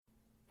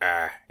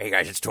Hey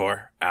guys, it's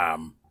Tor.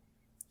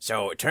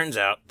 So it turns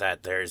out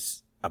that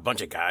there's a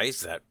bunch of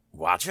guys that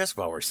watch us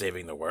while we're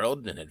saving the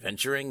world and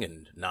adventuring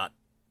and not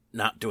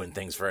doing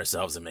things for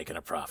ourselves and making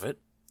a profit.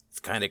 It's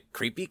kind of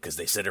creepy because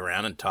they sit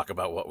around and talk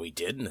about what we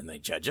did and then they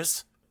judge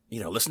us.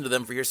 Listen to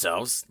them for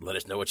yourselves. Let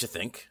us know what you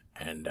think.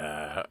 And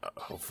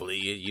hopefully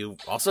you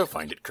also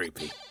find it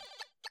creepy.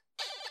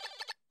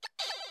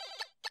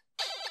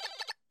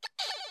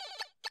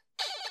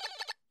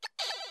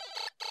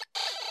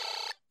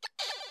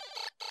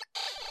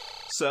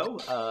 So,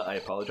 I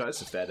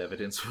apologize if that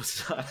evidence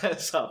was not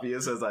as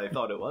obvious as I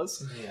thought it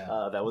was.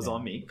 Yeah. That was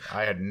on me.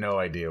 I had no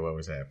idea what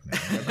was happening.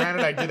 Now,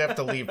 granted, I did have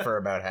to leave for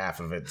about half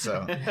of it,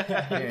 so...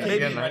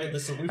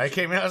 I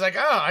came in, I was like,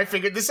 I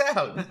figured this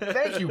out.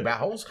 Thank you,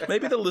 Bowles.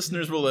 Maybe the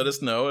listeners will let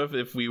us know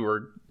if we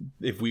were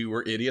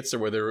idiots or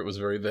whether it was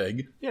very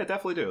vague. Yeah,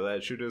 definitely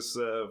do. Shoot us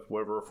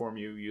whatever form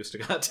you used to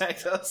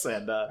contact us,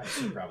 and I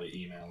should probably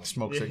email us.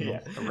 Smoke signal.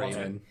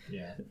 Raven.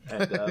 Yeah.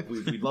 And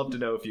we'd love to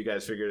know if you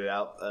guys figured it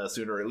out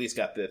sooner, or at least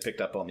got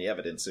picked up on the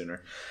evidence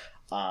sooner.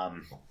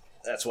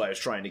 That's why I was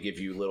trying to give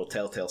you little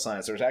telltale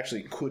signs. There's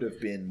actually could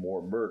have been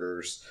more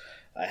murders.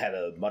 I had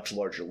a much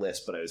larger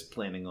list, but I was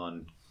planning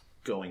on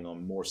going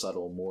on more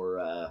subtle,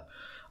 more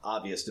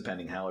obvious,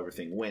 depending how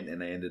everything went,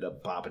 and I ended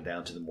up popping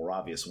down to the more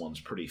obvious ones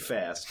pretty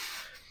fast.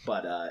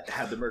 But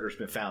had the murders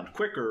been found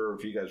quicker,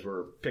 if you guys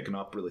were picking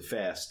up really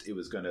fast, it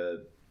was going to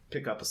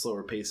pick up a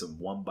slower pace of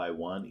one by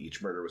one.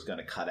 Each murder was going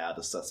to cut out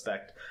a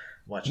suspect,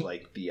 much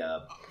like the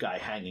guy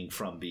hanging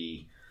from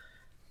the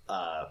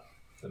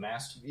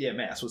mast? Yeah,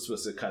 mast was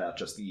supposed to cut out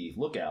just the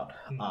lookout.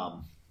 Mm-hmm.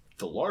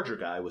 The larger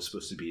guy was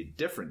supposed to be a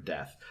different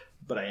death,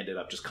 but I ended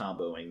up just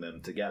comboing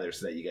them together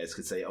so that you guys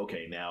could say,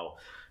 okay, now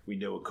we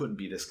know it couldn't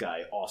be this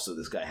guy. Also,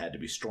 this guy had to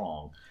be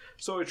strong.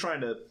 So we're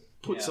trying to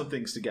put some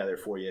things together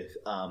for you.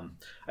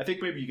 I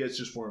think maybe you guys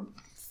just weren't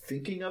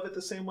thinking of it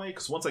the same way,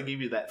 because once I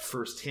gave you that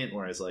first hint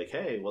where I was like,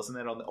 hey, wasn't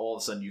that on all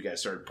of a sudden you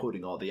guys started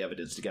putting all the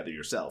evidence together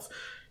yourself.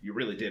 You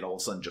really did all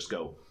of a sudden just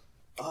go,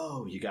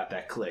 oh, you got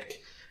that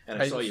click. And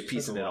I saw you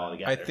piecing it all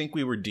together. I think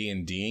we were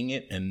D&D'ing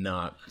it and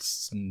not,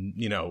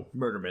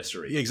 murder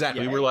mystery.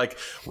 Exactly. Yeah. We were like,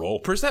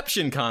 roll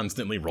perception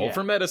constantly, roll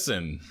for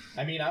medicine.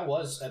 I mean, I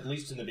was, at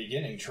least in the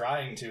beginning,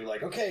 trying to,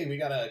 okay, we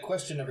gotta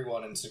question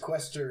everyone and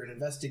sequester and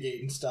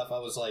investigate and stuff. I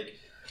was like,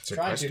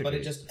 trying to, but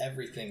it just,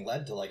 everything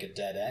led to a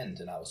dead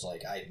end, and I was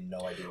like, I had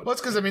no idea what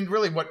it's because,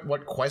 really,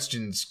 what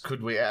questions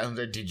could we ask?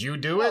 Did you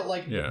do it?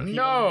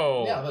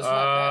 No. Yeah, but it's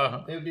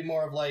not that. It would be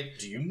more of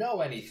do you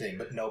know anything?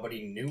 But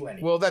nobody knew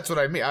anything. Well, that's what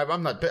I mean.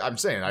 I'm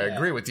saying, I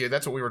agree with you.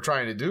 That's what we were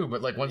trying to do,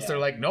 but once they're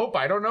like, nope,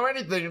 I don't know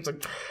anything, it's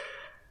like...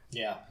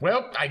 Yeah.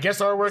 Well, I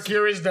guess our work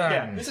here is done.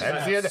 Yeah, this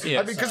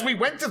is because we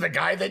went to the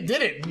guy that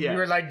did it. Yeah.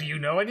 We were like, do you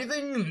know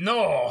anything? No.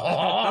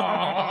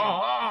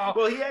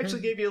 Well, he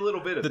actually gave you a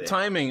little bit of the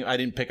timing. I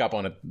didn't pick up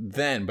on it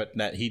then, but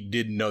that he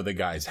did know the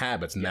guy's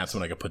habits, and that's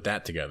when I could put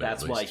that together.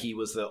 That's why he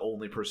was the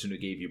only person who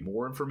gave you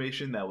more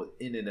information that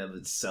in and of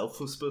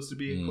itself was supposed to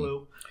be a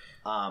clue.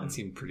 It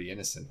seemed pretty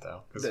innocent,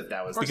 though.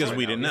 That was because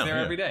we didn't know. He's there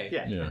every day.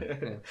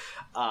 Yeah.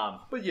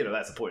 But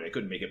that's the point. I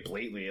couldn't make it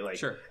blatantly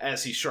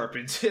as he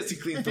sharpens, as he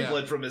cleans the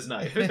blood from his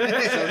knife.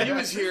 So he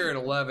was here at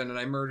 11, and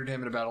I murdered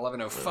him at about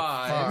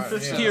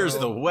 11:05. So. Here's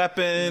the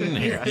weapon.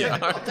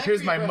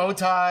 Here's my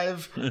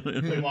motive.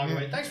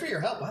 Thanks for your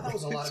help. Wow, that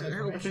was a lot of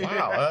information.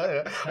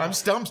 Wow, I'm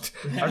stumped.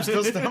 I'm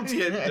still stumped.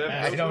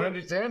 I don't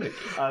understand it.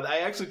 I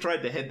actually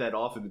tried to head that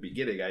off in the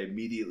beginning. I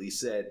immediately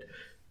said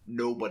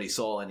nobody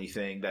saw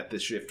anything that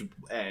this shift,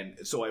 and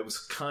so I was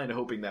kind of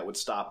hoping that would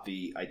stop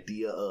the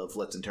idea of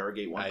let's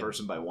interrogate one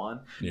person by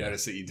one. Yeah.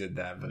 Noticed that you did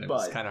that, but it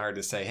was kind of hard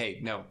to say, hey,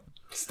 no,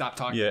 stop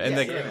talking. Yeah,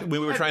 and we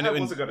were trying to... I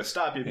wasn't going to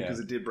stop you because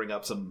it did bring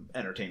up some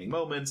entertaining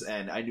moments,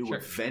 and I knew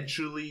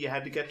eventually you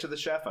had to get to the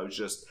chef. I was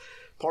just...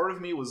 Part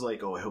of me was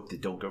like, oh, I hope they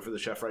don't go for the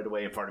chef right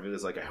away, and part of it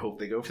was like, I hope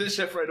they go for the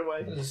chef right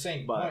away. At the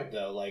same point,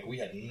 though, we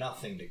had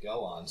nothing to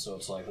go on, so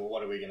it's like, well,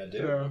 what are we going to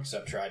do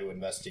except try to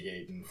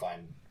investigate and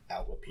find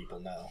out what people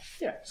know.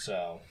 Yeah.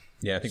 So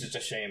I think it's just a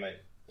shame I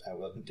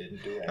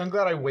didn't do it. I'm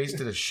glad I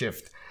wasted a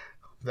shift.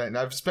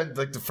 I've spent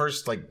the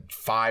first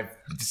 5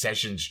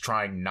 sessions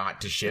trying not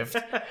to shift,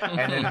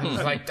 and then I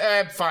was like,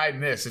 5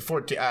 miss,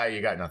 14.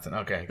 You got nothing.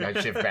 Okay, I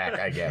shift back,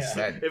 I guess.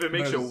 If it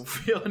makes you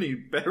feel any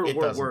better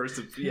or worse,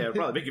 it'll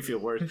probably make you feel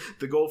worse.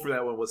 The goal for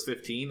that one was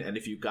 15, and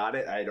if you got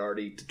it, I'd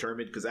already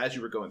determined, because as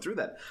you were going through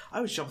that, I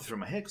was jumping through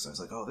my head because I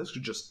was like, oh, this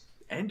could just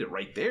end it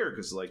right there,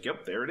 because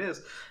yep, there it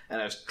is.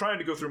 And I was trying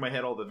to go through my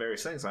head all the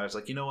various things, and I was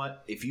like, you know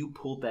what, if you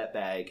pulled that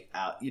bag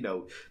out,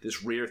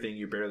 this rare thing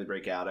you barely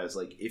break out, I was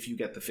like, if you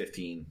get the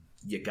 15,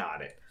 you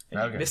got it.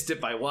 And you missed it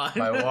by one.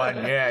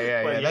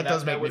 Yeah. That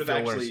does make me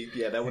feel worse.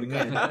 Yeah, that would have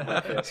gotten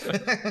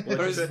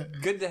But it's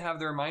good to have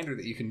the reminder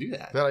that you can do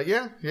that.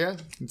 Yeah.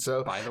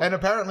 And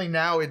apparently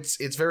now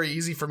it's very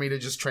easy for me to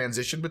just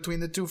transition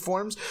between the two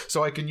forms,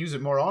 so I can use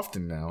it more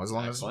often now, as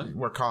long as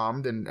we're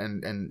calmed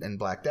and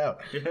blacked out.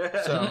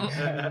 So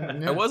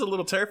I was a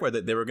little terrified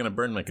that they were going to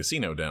burn my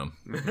casino down.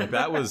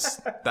 That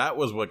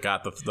was what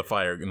got the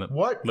fire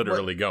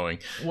literally going.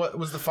 What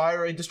was the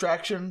fire a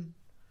distraction?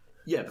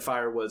 Yeah, the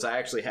fire was. I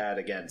actually had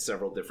again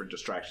several different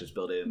distractions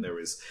built in.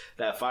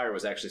 That fire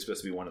was actually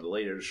supposed to be one of the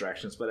later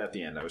distractions, but at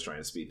the end I was trying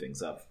to speed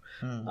things up,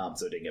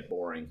 so it didn't get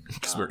boring.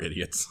 Because we're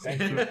idiots.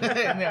 Thank you.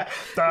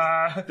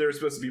 They were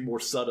supposed to be more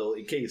subtle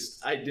in case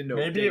I didn't know.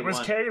 Maybe it was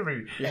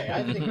Kaylee. Yeah,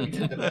 I think we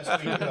did the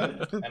best we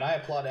could, and I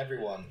applaud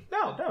everyone.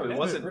 No, it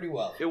wasn't pretty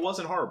well. It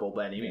wasn't horrible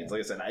by any means. Like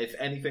I said, if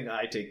anything,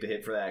 I take the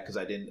hit for that because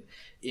I didn't.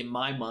 In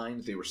my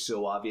mind, they were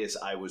so obvious.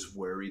 I was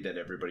worried that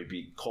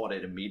everybody caught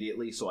it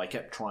immediately, so I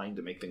kept trying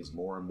to make things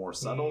more and more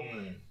subtle.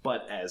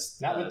 But as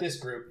not with this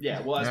group.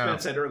 Yeah, well, as Ben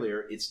said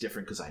earlier, it's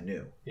different because I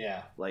knew.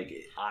 Yeah, like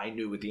I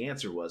knew what the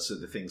answer was, so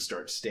the things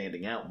start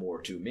standing out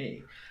more to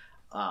me.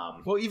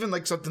 Well, even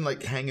like something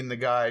like hanging the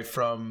guy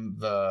from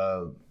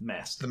the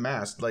mast,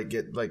 like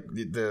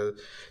the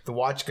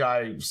watch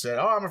guy said,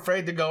 "Oh, I'm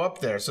afraid to go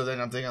up there." So then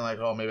I'm thinking like,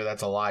 "Oh, maybe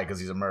that's a lie because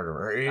he's a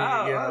murderer." You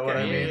know what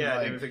I mean? Yeah, like, I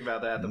didn't even think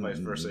about that. The vice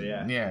versa.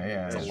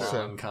 Yeah, It's a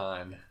long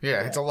con.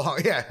 Yeah, it's a long.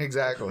 Yeah,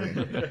 exactly.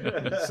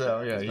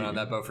 So yeah, been on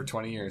that boat for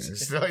 20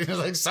 years. So he's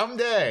like,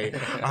 someday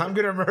I'm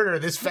gonna murder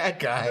this fat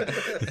guy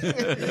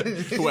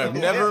who I've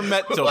never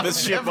met till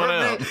this ship went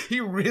out. He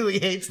really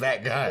hates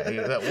that guy,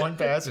 that one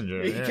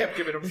passenger. He kept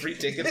giving him free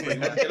tickets when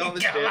he would get on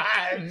the ship.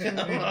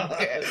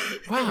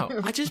 Wow,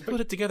 I just put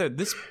it together.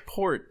 This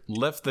port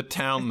left the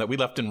town that we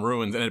left in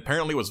ruins, and it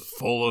apparently was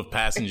full of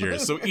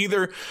passengers. So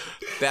either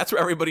that's where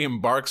everybody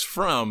embarks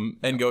from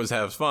and goes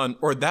have fun,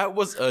 or that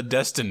was a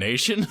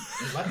destination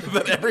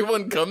that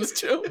everyone comes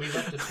to. We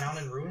left the town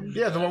in ruins?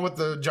 Yeah, the one with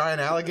the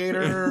giant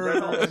alligator.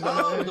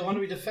 Oh, the one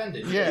we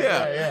defended.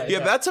 Yeah,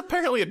 that's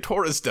apparently a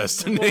tourist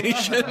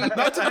destination.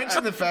 Not to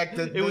mention the fact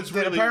that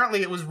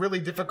apparently it was really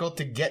difficult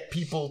to get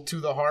people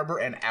to the harbor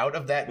and out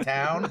of that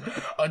town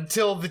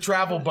until the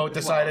travel boat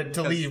decided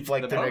to leave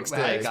like the next day.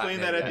 I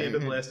explained that at the end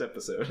of the last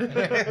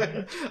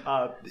episode.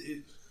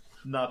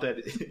 Not that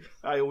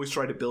I always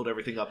try to build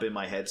everything up in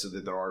my head so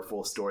that there are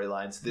full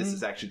storylines. This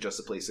is actually just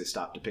a place they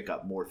stop to pick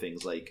up more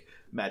things like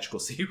magical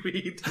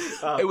seaweed.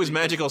 It was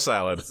magical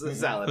salad.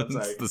 Salad, I'm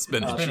sorry. The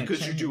spinach.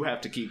 Because you do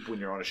have to keep, when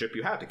you're on a ship,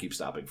 you have to keep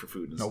stopping for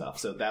food and stuff.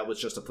 So that was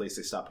just a place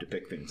they stopped to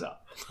pick things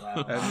up.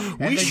 Wow.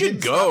 We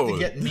should go. To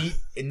get meat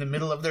in the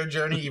middle of their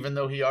journey, even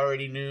though he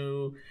already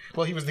knew.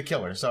 Well, he was the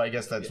killer, so I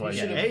guess that's why.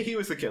 A, he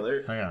was the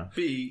killer. Oh, yeah.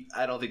 B,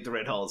 I don't think the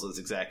Red Halls was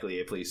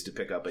exactly a place to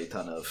pick up a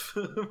ton of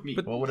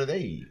meat. Well, what do they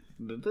eat?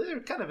 They're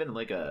kind of in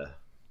like a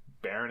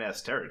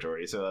barren-ass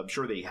territory, so I'm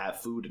sure they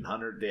have food and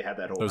hunter. They have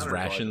that whole those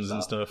rations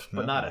and stuff,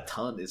 but not a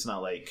ton. It's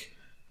not like,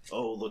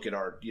 oh, look at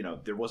our,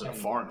 there wasn't a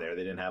farm there.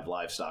 They didn't have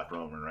livestock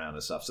roaming around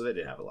and stuff, so they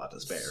didn't have a lot to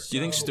spare. Do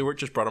you think Stuart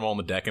just brought them all on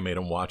the deck and made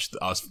them watch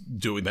us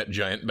doing that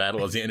giant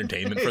battle as the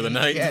entertainment for the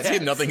night? He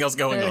had nothing else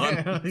going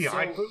on.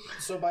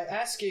 So by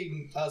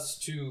asking us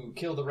to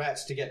kill the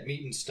rats to get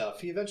meat and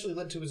stuff, he eventually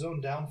led to his own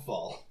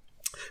downfall.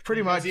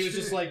 Pretty much. He was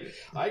just like,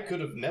 I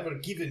could have never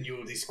given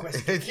you this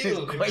quest to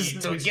kill the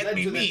meat, to which get led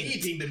me to meat. them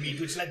eating the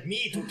meat, which led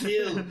me to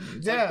kill.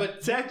 Yeah.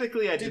 But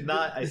technically, I did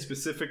not. I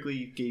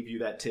specifically gave you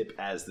that tip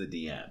as the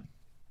DM.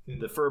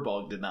 The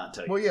Furball did not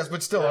tell you. Well, yes,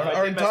 but still, If I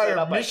our did mess that entire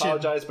up, mission. I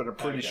apologize, but I'm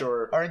pretty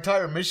sure. Our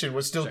entire mission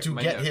was still to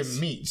my get notes.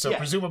 him meat. So Yeah.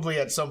 presumably,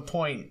 at some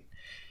point,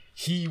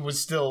 he was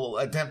still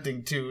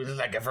attempting to,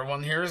 like,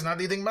 everyone here is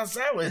not eating my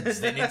salads.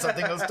 They need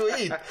something else to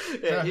eat.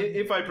 Yeah,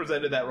 if I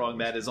presented that wrong,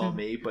 that is on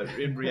me. But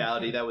in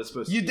reality, that was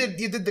supposed to. You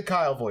did the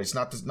Kyle voice,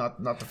 not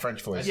the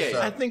French voice. Yeah,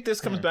 so. I think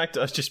this comes back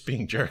to us just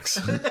being jerks.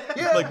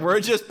 Like,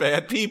 we're just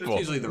bad people.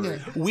 Usually the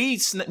root.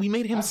 We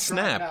made him Try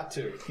snap. not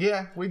to.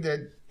 Yeah, we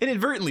did.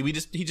 Inadvertently, he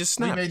just We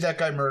snapped. made that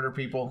guy murder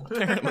people.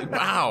 Apparently,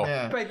 wow.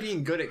 Yeah. By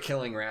being good at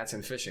killing rats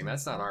and fishing,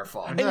 that's not our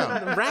fault. And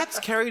the rats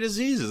carry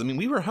diseases. I mean,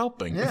 we were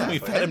helping. Yeah. We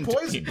fed And them to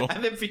poison. people.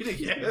 And then feeding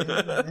it.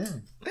 I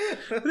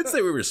didn't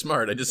say we were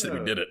smart. I just said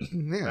we did it.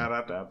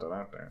 Yeah.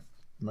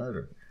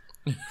 Murder.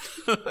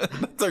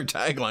 That's our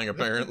tagline,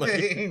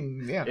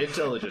 apparently. Yeah.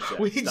 Intelligence check.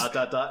 We just-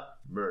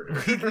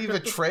 Murder. We leave a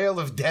trail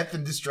of death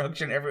and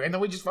destruction everywhere, and then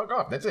we just fuck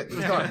off. That's it. It's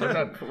gone. We're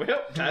done.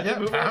 Well, time Yeah, to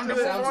move time on. to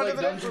move Sounds on like to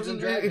the Dungeons and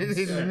Dragons.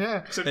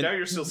 Yeah. So now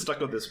you're still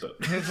stuck on this boat.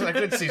 It's like,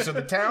 let's see. So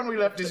the town we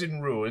left is in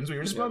ruins. We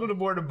were smuggled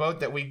aboard a boat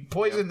that we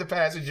poisoned the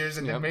passengers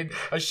and then made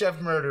a chef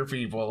murder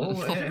people.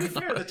 To be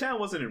fair, the town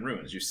wasn't in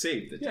ruins. You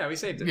saved it. Yeah, we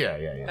saved it. Yeah.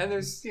 And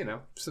there's,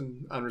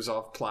 some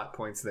unresolved plot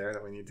points there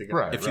that we need to go.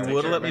 Right. If you right.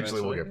 would have let me-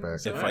 Eventually we'll get back.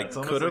 If Yeah, I it's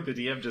almost could like have,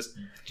 the DM just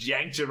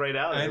yanked you right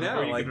out I there know,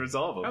 before you like, could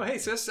resolve them. Oh, hey,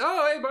 sis.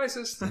 Oh, hey, bye,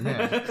 sis.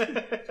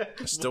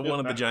 still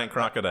wanted the giant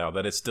crocodile.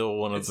 That is still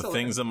one of It's the still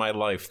things in my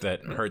life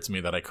that hurts me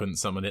that I couldn't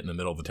summon it in the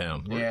middle of the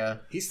town. Yeah.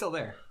 He's still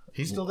there.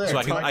 He's still there. So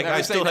I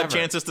Never still say have never.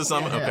 chances to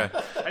summon. Yeah.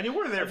 Okay. And you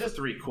were there for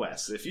 3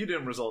 quests. If you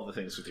didn't resolve the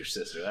things with your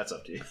sister, that's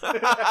up to you.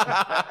 Right.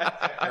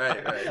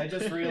 I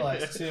just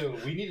realized too,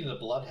 we needed a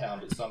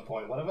bloodhound at some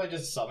point. What if I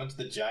just summoned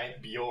the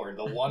giant Bjorn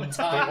the one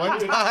time? One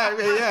time.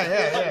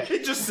 Yeah.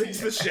 It just sinks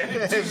the ship.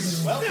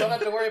 Well, don't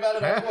have to worry about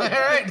it. All Anyway.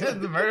 right,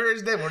 the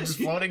murderer's dead. We're just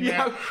floating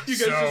Yeah, down. you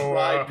guys just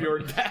ride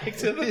Bjorn back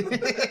to the.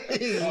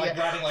 Like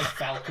riding like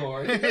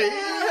Falcor.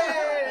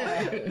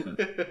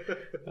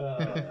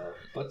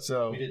 But But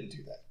So- we didn't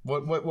do that.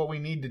 What we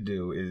need to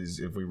do is,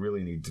 if we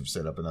really need to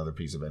set up another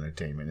piece of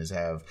entertainment, is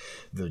have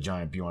the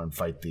giant Bjorn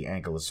fight the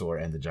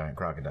ankylosaur and the giant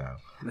crocodile.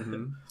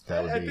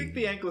 That would I be think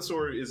the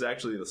ankylosaur is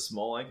actually the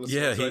small ankylosaur.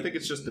 Yeah, so I he- think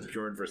it's just the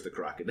Bjorn versus the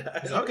crocodile.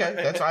 okay.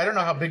 That's I don't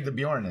know how big the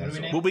Bjorn What is. do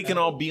we name Well, we can it?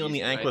 all be on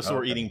the Right.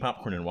 ankylosaur eating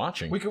popcorn and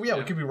watching. We could we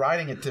could be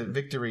riding it to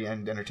victory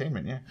and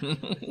entertainment. Yeah,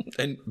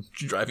 and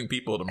driving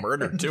people to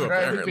murder, too,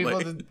 driving apparently.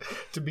 people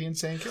to be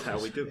insane killers. How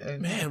we do.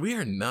 And Man, we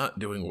are not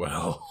doing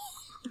well.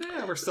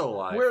 Yeah, we're still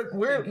alive.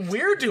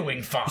 we're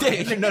doing fine.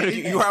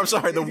 I'm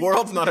sorry. The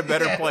world's not a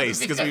better place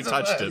because we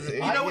touched us. it. You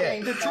know Yeah.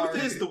 what? The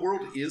truth is, the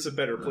world is a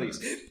better place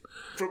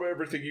from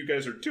everything you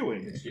guys are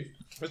doing.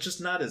 It's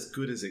just not as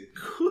good as it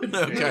could be.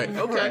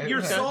 Okay.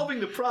 You're solving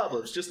the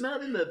problems, just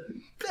not in the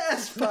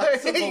best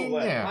possible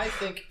way. Yeah. I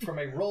think from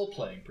a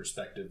role-playing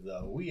perspective,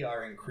 though, we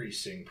are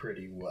increasing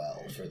pretty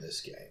well for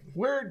this game.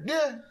 We're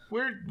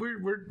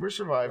We're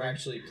surviving.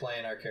 actually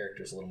playing our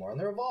characters a little more, and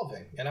they're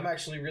evolving. And I'm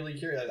actually really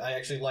curious. I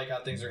actually like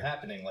how things are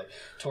happening. Like,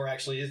 Tor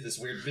actually is this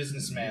weird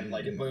businessman.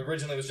 Like,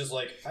 originally it was just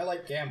like, I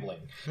like gambling.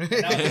 And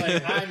now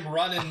it's like, I'm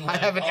running. Like,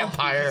 have an all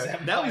empire.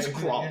 these Now he's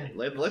empires. crawling.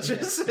 Let's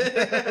just.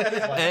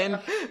 And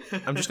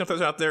I'm just going to throw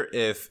this out there.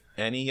 If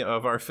any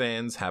of our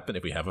fans happen,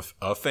 if we have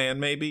a fan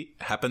maybe,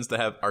 happens to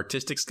have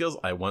artistic skills,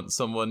 I want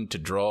someone to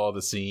draw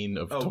the scene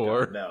of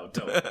Tor. God, no,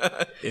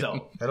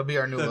 don't. That'll be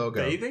our new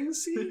logo. Bathing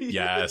scene?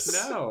 Yes.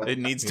 No. It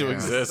needs to Yeah.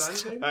 exist.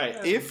 Sunday? All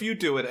right, if you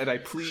do it, and I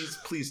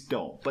please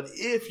don't. But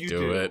if you Do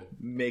do, it.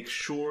 make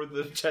sure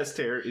the chest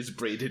hair is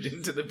braided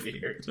into the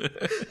beard.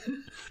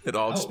 It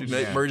all just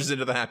merges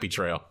into the happy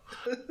trail.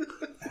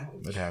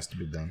 It has to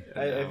be done.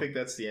 I think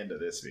that's the end of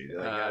this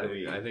video.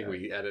 I think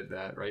we edit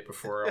that right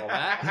before all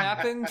that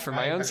happened for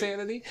my own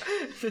sanity.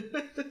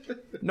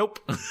 Nope.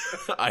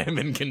 I am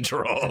in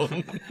control.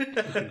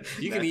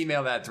 You can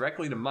email that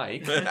directly to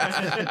Mike.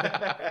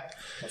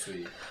 Once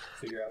we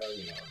figure out our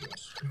email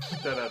address.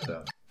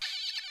 Da-da-da.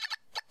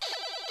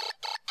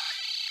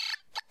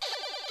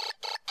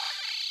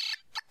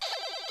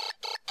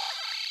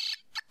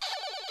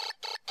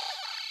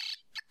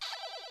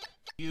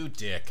 You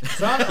dick.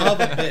 Son of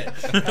a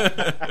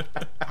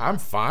bitch. I'm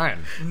fine.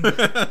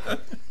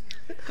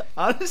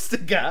 Honest to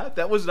God,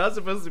 that was not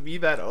supposed to be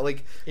that.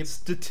 Like,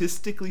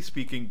 statistically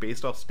speaking,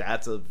 based off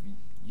stats of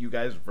you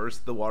guys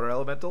versus the water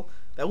elemental,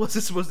 that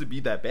wasn't supposed to be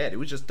that bad. It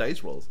was just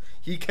dice rolls.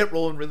 He kept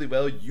rolling really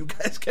well. You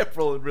guys kept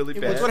rolling really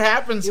bad. That's what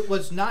happens. It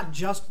was not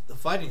just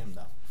fighting him,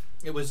 though.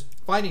 It was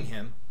fighting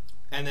him,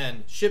 and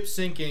then ship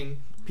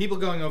sinking, people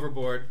going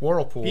overboard,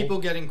 Whirlpool. people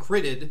getting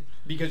critted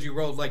because you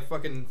rolled like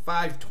fucking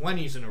 5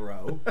 20s in a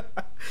row.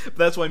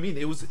 That's what I mean.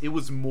 It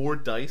was more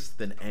dice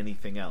than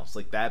anything else.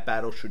 Like, that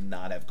battle should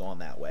not have gone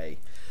that way.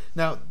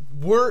 Now,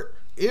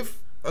 this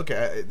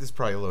is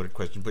probably a loaded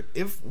question, but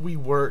if we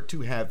were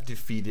to have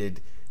defeated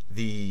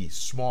the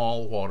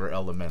small water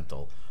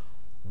elemental,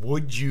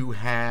 would you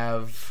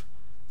have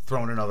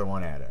thrown another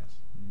one at us?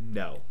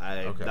 No,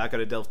 I'm Okay. not going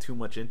to delve too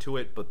much into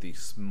it, but the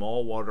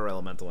small water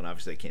elemental, and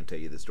obviously I can't tell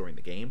you this during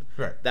the game,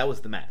 Right. that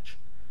was the match.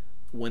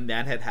 When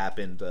that had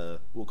happened,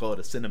 we'll call it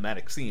a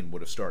cinematic scene,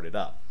 would have started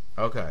up.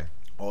 Okay.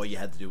 All you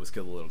had to do was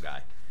kill the little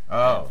guy.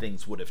 Oh. And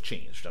things would have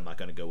changed. I'm not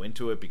going to go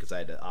into it because I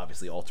had to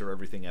obviously alter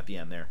everything at the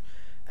end there,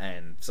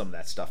 and some of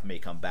that stuff may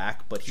come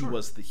back. But he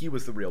was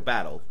the real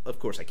battle. Of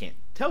course, I can't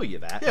tell you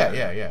that.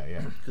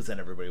 Yeah. Because then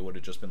everybody would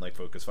have just been like,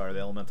 "Focus, fire the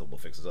elemental. We'll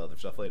fix this other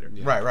stuff later."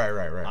 Right.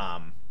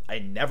 I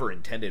never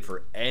intended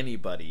for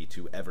anybody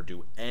to ever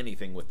do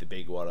anything with the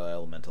big water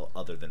elemental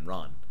other than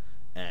run.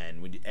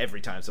 And every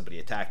time somebody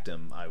attacked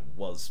him, I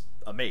was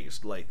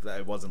amazed. Like,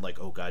 I wasn't like,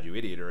 "Oh God, you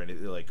idiot," or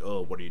anything. Like,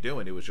 "Oh, what are you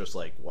doing?" It was just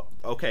like,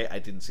 "Okay, I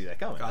didn't see that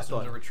coming." I Cost him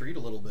thought- to retreat a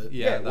little bit.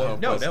 Yeah, the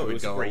hope was it would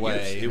was go a great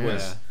away. use. It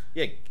was,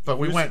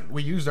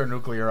 We used our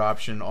nuclear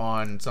option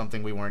on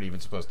something we weren't even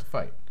supposed to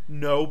fight.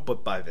 No,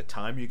 but by the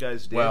time you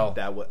guys did,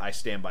 Well- I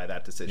stand by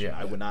that decision. Yeah.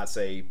 I would not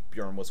say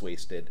Bjorn was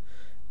wasted.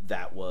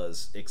 That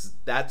was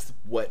that's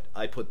what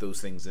I put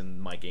those things in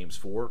my games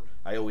for.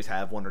 I always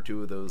have one or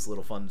two of those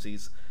little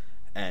funsies,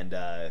 and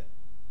I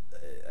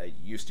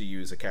used to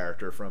use a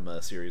character from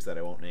a series that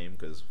I won't name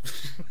because,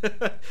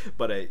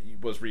 but it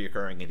was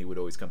reoccurring, and he would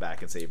always come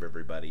back and save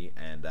everybody.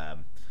 And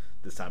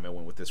this time I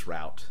went with this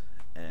route,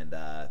 and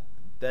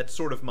that's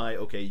sort of my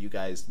you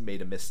guys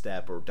made a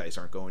misstep or dice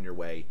aren't going your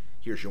way.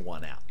 Here's your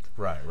one out.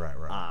 Right.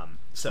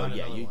 So Find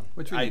yeah, another one.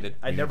 Which we needed.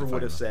 I never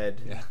would have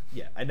said.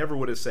 Yeah. I never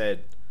would have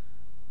said.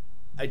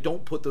 I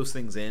don't put those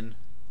things in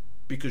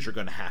because you're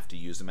going to have to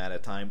use them at a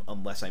time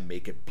unless I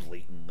make it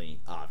blatantly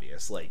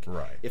obvious. Like,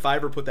 Right. if I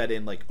ever put that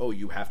in, like, "Oh,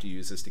 you have to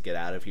use this to get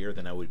out of here,"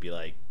 then I would be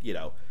like, you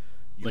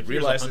Like,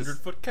 realize here's a this-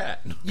 100-foot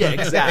cat. Yeah,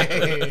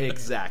 exactly.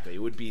 Exactly. It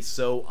would be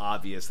so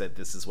obvious that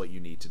this is what you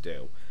need to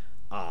do.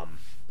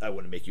 I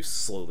wouldn't make you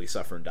slowly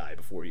suffer and die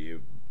before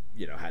you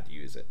had to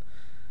use it.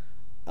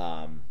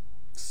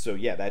 So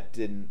yeah, that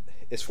didn't.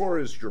 As far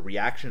as your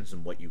reactions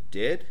and what you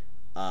did,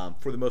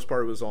 for the most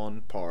part, it was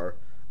on par.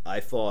 I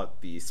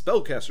thought the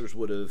spellcasters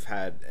would have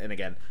had, and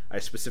again, I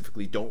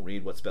specifically don't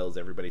read what spells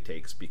everybody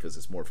takes because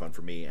it's more fun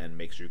for me and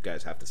makes you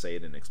guys have to say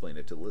it and explain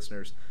it to the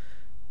listeners.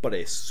 but I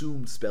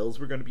assumed spells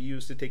were going to be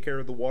used to take care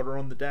of the water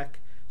on the deck.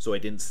 So I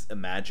didn't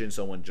imagine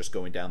someone just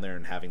going down there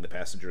and having the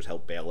passengers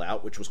help bail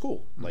out, which was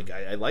cool. Like,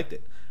 I liked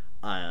it.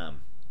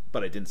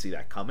 But I didn't see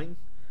that coming.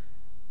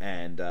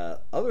 And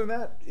other than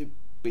that, it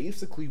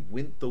basically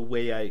went the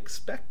way I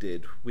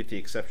expected, with the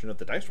exception of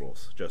the dice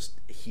rolls.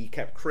 Just, he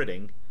kept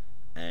critting,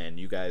 and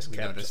you guys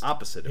kept noticed.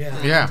 opposite of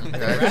it. Yeah.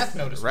 Wrath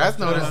noticed. Wrath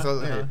noticed.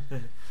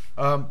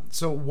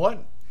 So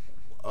what,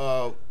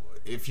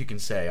 if you can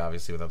say,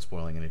 obviously, without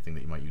spoiling anything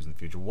that you might use in the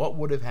future, what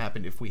would have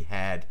happened if we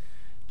had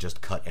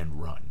just cut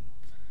and run?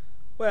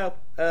 Well,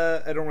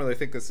 I don't really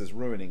think this is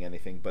ruining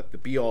anything, but the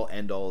be-all,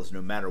 end-all is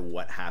no matter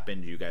what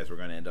happened, you guys were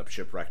going to end up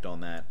shipwrecked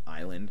on that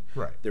island.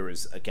 Right. There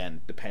was,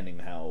 again, depending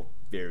how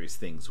various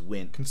things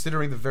went.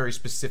 Considering the very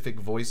specific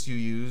voice you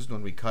used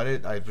when we cut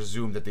it, I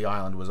presume that the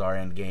island was our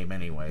end game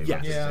anyway.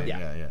 Yes. Yeah.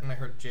 Yeah. And I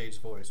heard Jade's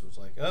voice was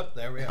like, "Oh,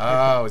 there we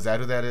are." Oh, is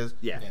that who that is?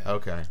 Yeah.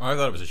 Okay. I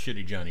thought it was a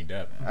shitty Johnny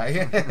Depp.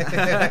 You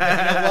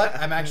know what?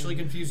 I'm actually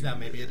confused now.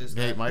 Maybe it is.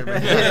 Yeah, it might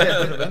have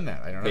been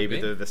that. I don't know.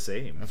 Maybe they're the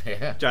same.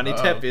 Yeah. Johnny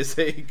Uh-oh. Depp is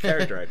a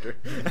character actor.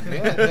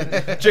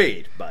 Yeah.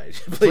 Jade,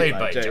 played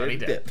by Johnny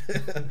Depp.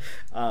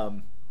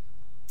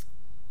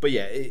 But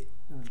yeah,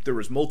 there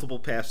was multiple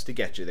paths to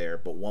get you there,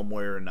 but one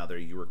way or another,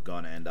 you were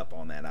going to end up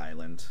on that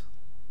island.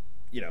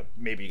 You know,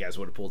 maybe you guys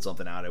would have pulled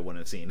something out I wouldn't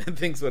have seen, and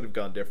things would have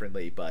gone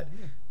differently, but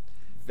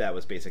that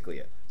was basically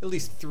it. At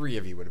least 3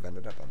 of you would have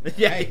ended up on that.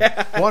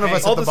 Yeah. One of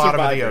us All at the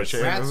bottom of the survivors.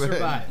 ocean. Rat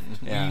survived.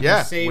 Yeah. We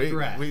Yeah, saved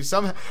Rat. we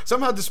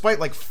somehow, despite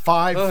like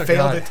 5 Oh,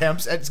 failed God.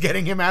 attempts at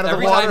getting him out of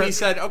Every the water. time he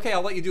said, "Okay,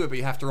 I'll let you do it, but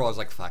you have to roll," I was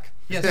like, "Fuck."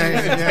 Yes.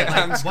 Yeah.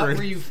 I'm What screwed.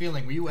 were you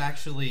feeling? Were you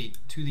actually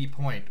to the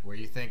point where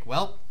you think,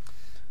 well,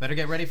 better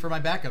get ready for my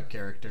backup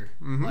character?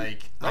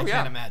 Like, I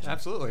can't imagine.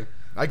 Absolutely.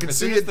 I can As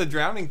see soon as it. the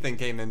drowning thing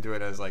came into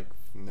it, I was like,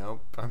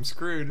 "Nope, I'm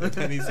screwed." And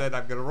then he said,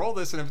 "I'm gonna roll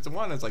this, and if it's a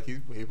 1, I was like, he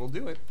will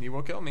do it. He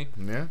will kill me."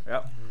 Yeah.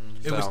 Yep.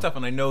 It was So- tough,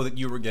 and I know that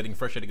you were getting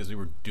frustrated because we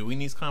were doing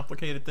these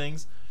complicated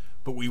things,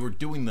 but we were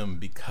doing them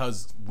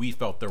because we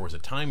felt there was a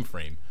time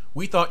frame.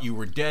 We thought you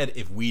were dead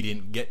if we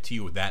didn't get to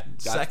you that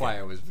That's second. why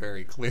I was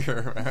very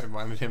clear. I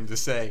wanted him to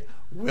say,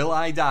 "Will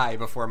I die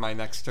before my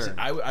next turn?"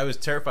 I was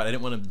terrified. I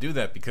didn't want him to do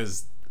that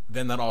because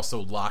then that also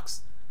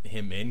locks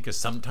him in, because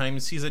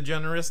sometimes he's a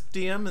generous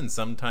DM and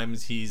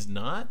sometimes he's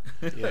not.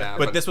 Yeah,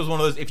 But this was one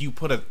of those, if you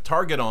put a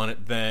target on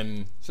it,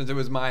 then since it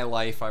was my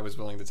life, I was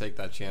willing to take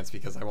that chance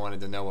because I wanted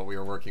to know what we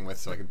were working with,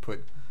 so I could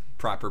put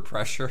proper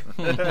pressure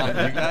on you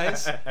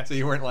guys. So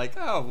you weren't like,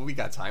 "Oh, well, we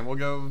got time. We'll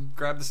go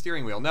grab the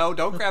steering wheel." No,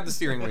 don't grab the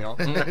steering wheel.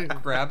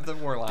 Grab the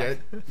warlock.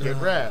 Get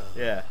rat.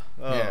 Yeah.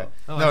 Oh. Yeah.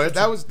 No,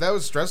 that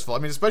was stressful. I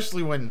mean,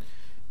 especially when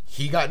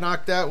he got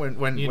knocked out, when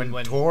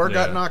Tor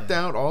got knocked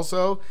out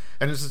also,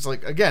 and it's just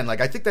like, again, like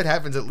I think that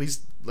happens at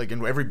least like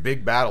in every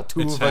big battle.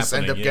 Two It's of us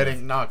end up happening, yeah.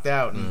 getting knocked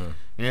out. And,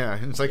 yeah,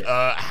 and it's like,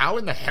 how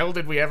in the hell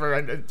did we ever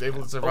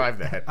able to survive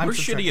that? we're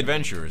shitty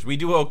adventurers. We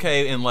do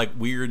okay in like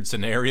weird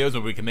scenarios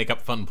where we can make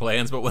up fun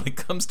plans, but when it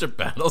comes to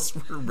battles,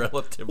 we're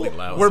relatively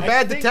lousy. We're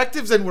bad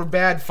detectives and we're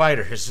bad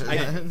fighters. I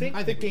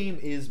think the game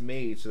is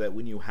made so that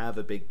when you have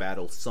a big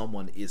battle,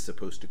 someone is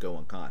supposed to go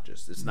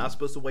unconscious. It's not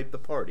supposed to wipe the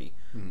party,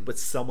 but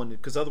someone,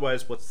 because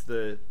otherwise, what's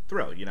the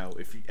thrill? You know,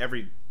 if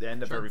the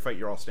end of every fight,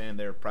 you're all standing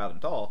there proud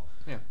and tall.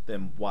 Yeah.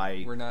 Then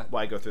why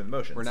go through the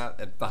motions? We're not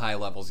at the high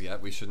levels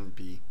yet. We shouldn't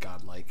be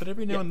godlike. But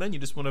every now and then you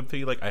just want to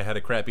be like, I had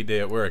a crappy day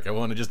at work. I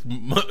want to just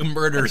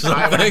murder something.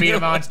 I want to beat a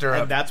monster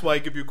And up. that's why I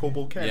give you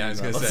Cobalt Canyon. Yeah, I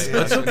was gonna levels. say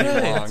that's would be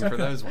long for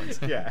those ones.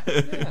 Yeah.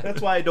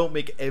 That's why I don't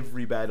make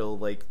every battle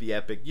like the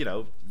epic. You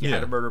know, you had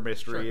Yeah. a murder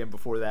mystery, and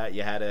before that,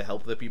 you had to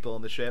help the people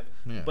on the ship.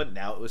 Yeah. But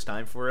now it was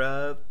time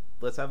for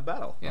let's have a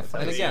battle. Yeah, Let's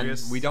have and a again,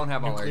 serious- we don't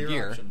have all our nuclear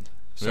gear, option.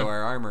 so Yeah.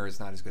 our armor is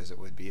not as good as it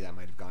would be. That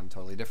might have gone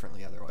totally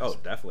differently otherwise. Oh,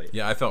 definitely.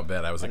 Yeah, I felt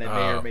bad. I was And like, it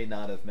may oh. or may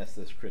not have messed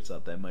those crits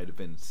up. That might have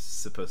been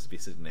supposed to be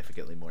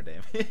significantly more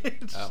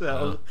damage.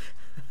 So,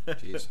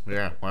 Jeez.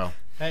 Yeah, well,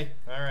 Hey,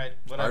 all right,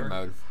 whatever. Hard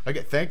mode.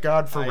 okay, thank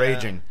God for I,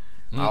 raging.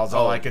 That's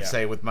all I could yeah.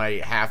 say with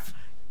my half.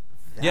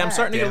 Yeah, I'm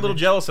starting to get a little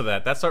damage. jealous of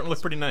that. That's starting to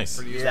look pretty nice.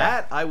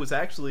 that I was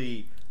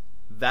actually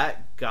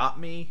that got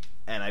me,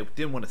 and I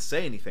didn't want to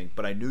say anything,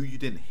 but I knew you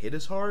didn't hit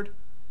as hard.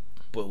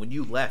 But when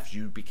you left,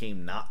 you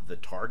became not the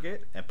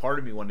target, and part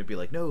of me wanted to be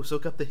like, "No,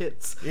 soak up the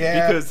hits."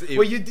 Yeah, because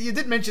well, you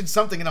did mention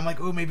something, and I'm like,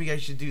 oh, maybe I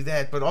should do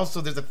that. But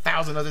also, there's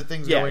 1,000 other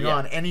things going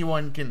on.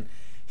 Anyone can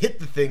hit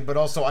the thing, but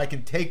also I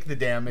can take the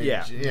damage.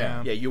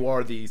 yeah, you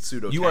are the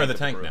pseudo. You are the of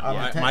tank group. now.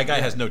 Yeah. tank, My guy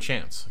yeah. has no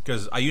chance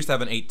because I used to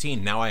have an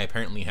 18. Now I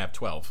apparently have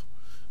 12.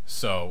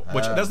 So,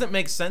 which doesn't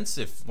make sense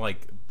if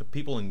like the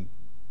people in.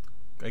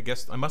 I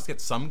guess I must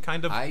get some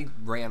kind of. I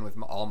ran with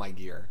all my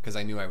gear because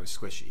I knew I was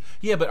squishy.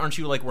 Yeah, but aren't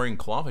you like wearing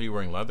cloth? Are you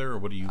wearing leather, or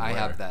what do you? I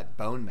wear? have that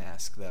bone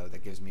mask though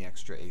that gives me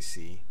extra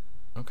AC,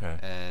 Okay.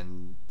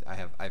 and I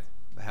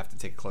have to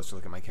take a closer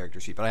look at my character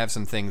sheet, but I have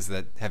some things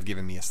that have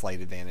given me a slight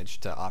advantage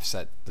to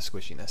offset the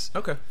squishiness.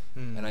 Okay.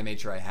 And I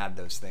made sure I had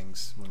those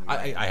things when we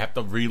I have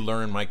to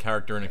relearn my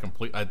character in a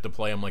complete. I have to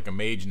play him like a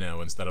mage now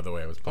instead of the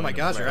way I was Oh playing. my him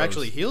gosh, before. you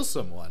actually heal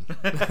someone.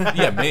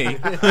 Yeah, me.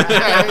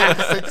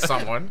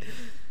 Someone.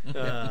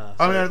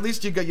 I mean, at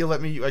least you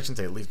let me. I shouldn't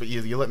say at least, but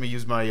you let me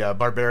use my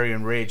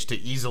barbarian rage to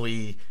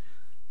easily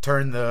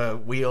turn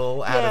the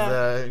wheel out of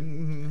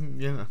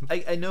the.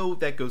 I know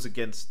that goes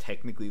against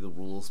technically the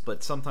rules,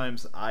 but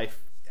sometimes I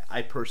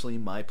personally,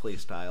 my play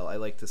style, I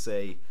like to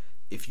say,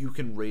 if you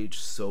can rage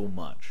so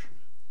much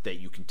that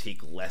you can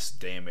take less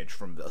damage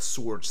from a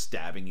sword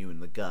stabbing you in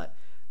the gut,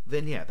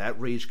 then that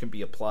rage can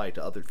be applied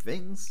to other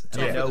things.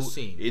 And I know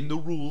in the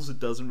rules it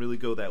doesn't really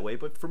go that way,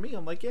 but for me,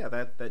 I'm like,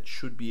 that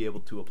should be able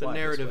to apply. The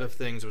narrative of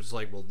things was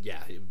like, well,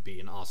 it would be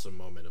an awesome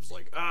moment of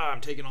like,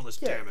 I'm taking all this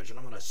damage and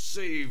I'm gonna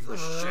save the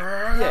shit.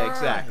 Yeah,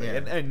 exactly.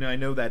 Yeah. And I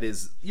know that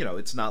is,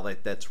 it's not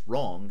like that's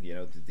wrong.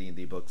 The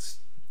D&D books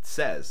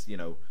says,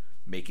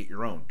 make it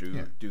your own.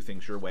 Do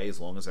things your way as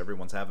long as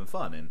everyone's having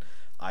fun. And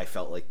I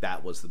felt like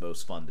that was the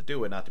most fun to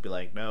do it, not to be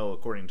like, no,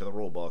 according to the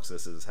rule books,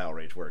 this is how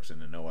rage works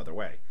and in no other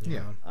way.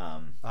 Yeah.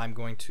 I'm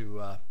going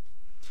to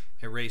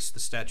erase the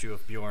statue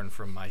of Bjorn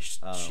from my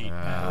sheet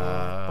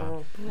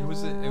now. It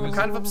was I'm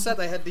kind of upset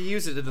I had to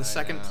use it in the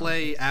second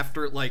play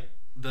after, like,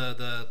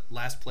 the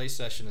last play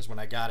session is when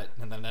I got it,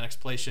 and then the next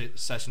play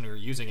session we were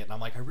using it, and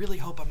I'm like, I really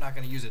hope I'm not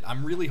going to use it.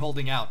 I'm really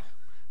holding out.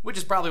 Which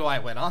is probably why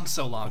it went on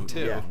so long,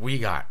 too. Yeah, we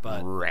got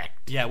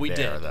wrecked. Yeah, we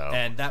did. Though.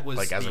 And that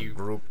was as a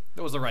group.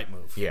 That was the right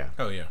move. Yeah.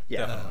 Oh, yeah.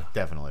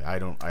 Definitely. I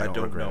don't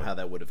know how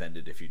that would have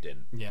ended if you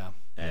didn't. Yeah.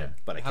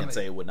 But I can't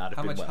say it would not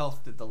have been How much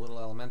health did the little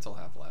elemental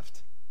have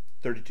left?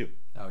 32.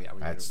 Oh, yeah.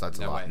 That's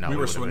a lot. We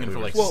were swinging for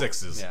like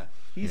sixes. Yeah.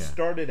 He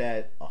started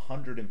at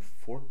 114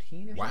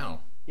 or something. Wow.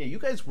 Yeah, you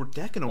guys were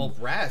decking him. Well,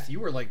 Wrath, you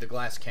were like the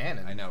glass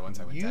cannon. I know, once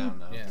I went down,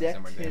 though. You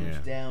decked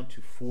him down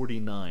to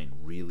 49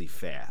 really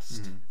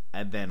fast. Mm-hmm.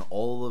 And then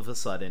all of a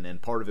sudden,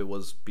 and part of it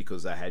was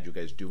because I had you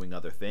guys doing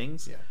other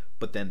things,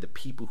 but then the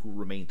people who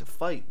remained to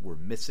fight were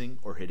missing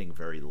or hitting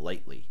very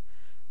lightly.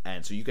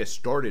 And so you guys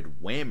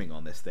started whamming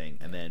on this thing,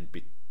 and then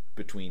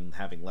between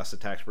having less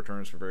attacks per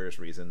turns for various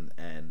reasons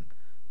and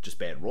just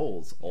bad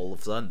rolls, all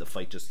of a sudden the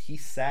fight he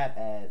sat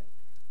at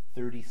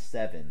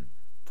 37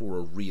 for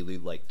a really,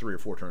 3 or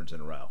 4 turns in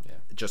a row. Yeah.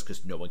 Just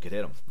because no one could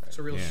hit him. It's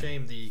a real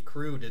shame the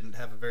crew didn't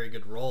have a very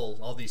good roll.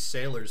 All these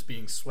sailors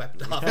being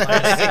swept off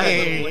by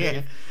a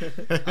wave.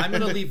 I'm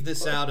going to leave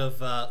this out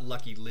of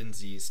Lucky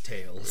Lindsay's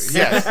tales.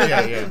 Yes,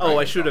 yeah. Oh,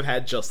 I should have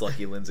had just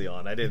Lucky Lindsay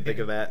on. I didn't think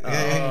of that.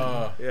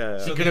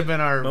 Yeah. She could have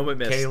been our moment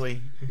missed.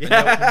 Kaylee.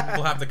 Yeah.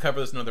 We'll have to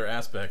cover this in other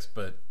aspects,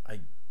 but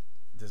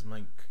does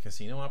my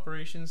casino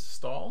operations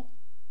stall?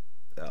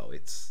 Oh,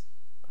 it's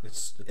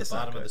at the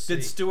bottom of the sea.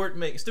 Did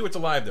Stuart's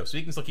alive though, so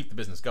he can still keep the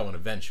business going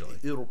eventually.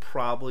 It'll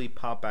probably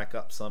pop back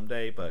up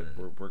someday, but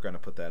we're going to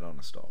put that on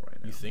a stall right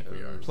now. You think we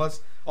are?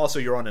 Plus, also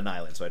you're on an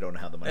island, so I don't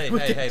know how the money.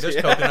 Hey, there's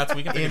coconuts.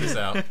 We can figure this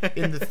out.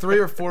 In the 3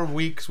 or 4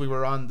 weeks we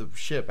were on the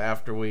ship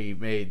after he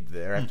made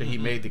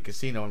the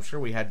casino, I'm sure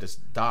we had to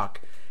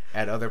dock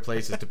at other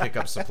places to pick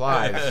up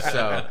supplies.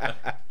 So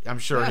I'm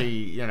sure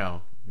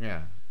the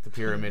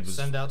pyramid was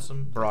send out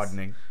some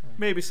broadening.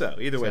 Maybe so.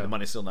 Either way, the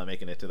money's still not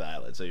making it to the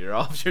island. So you're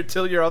off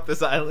until you're off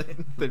this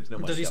island. There's no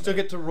money. Does he still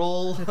get to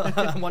roll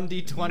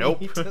 1d20?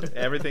 Nope.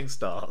 Everything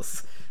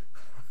stalls.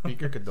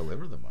 Speaker could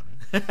deliver the money.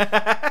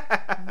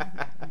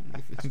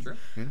 That's true.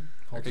 Yeah.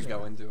 I could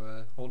go into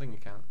a holding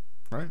account.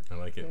 Right. I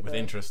like it with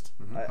interest.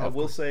 I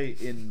will say,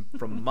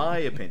 from my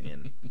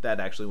opinion, that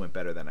actually went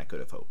better than I could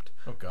have hoped.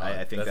 Oh God,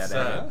 I think that's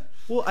that.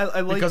 Well,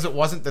 I like because it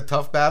wasn't the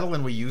tough battle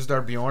and we used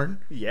our Bjorn.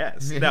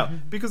 Yes. No,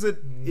 because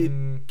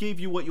it gave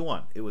you what you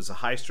want. It was a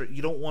high strength.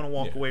 You don't want to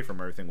walk away from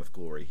everything with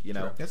glory.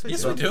 Yes, we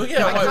do.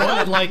 Yeah, I kind of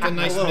would like a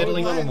nice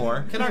middling. A little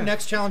more. Can our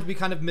next challenge be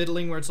kind of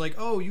middling, where it's like,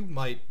 oh, you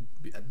might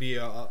be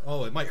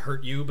it might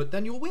hurt you, but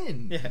then you'll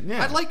win.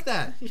 Yeah. I'd like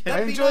that.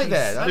 I enjoyed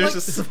that. There's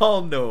a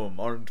small gnome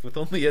armed with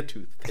only a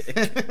toothpick.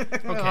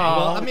 Okay,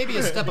 well, maybe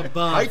a step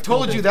above. I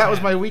told you that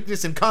was my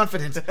weakness and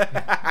confidence.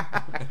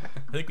 I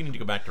think we need to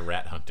go back to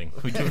rat hunting.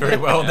 We do very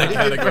well in that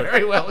category.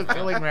 Very well with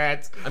killing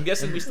rats. I'm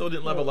guessing we still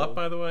didn't level up,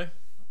 by the way.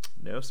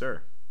 No,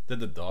 sir. Did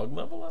the dog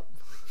level up?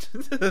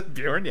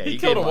 Bjorn, he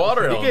killed a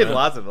water elephant. He gave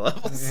lots of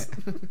levels.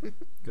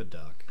 Good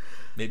dog.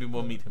 Maybe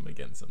we'll meet him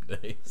again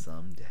someday.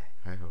 Someday.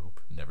 I hope.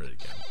 Never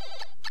again.